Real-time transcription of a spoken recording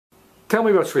Tell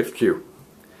me about Swiftqueue.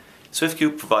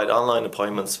 Swiftqueue provide online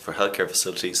appointments for healthcare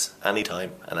facilities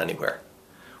anytime and anywhere.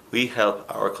 We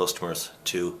help our customers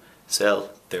to sell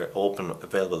their open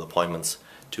available appointments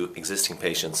to existing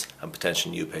patients and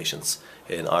potential new patients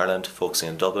in Ireland, focusing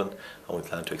in Dublin, and we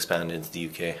plan to expand into the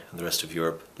UK and the rest of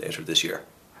Europe later this year.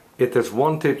 If there's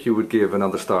one tip you would give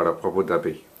another startup, what would that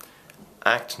be?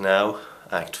 Act now,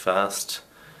 act fast,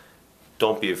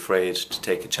 don't be afraid to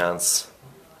take a chance,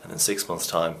 and in 6 months'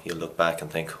 time you'll look back and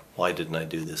think, why didn't I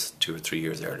do this 2 or 3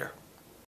 years earlier?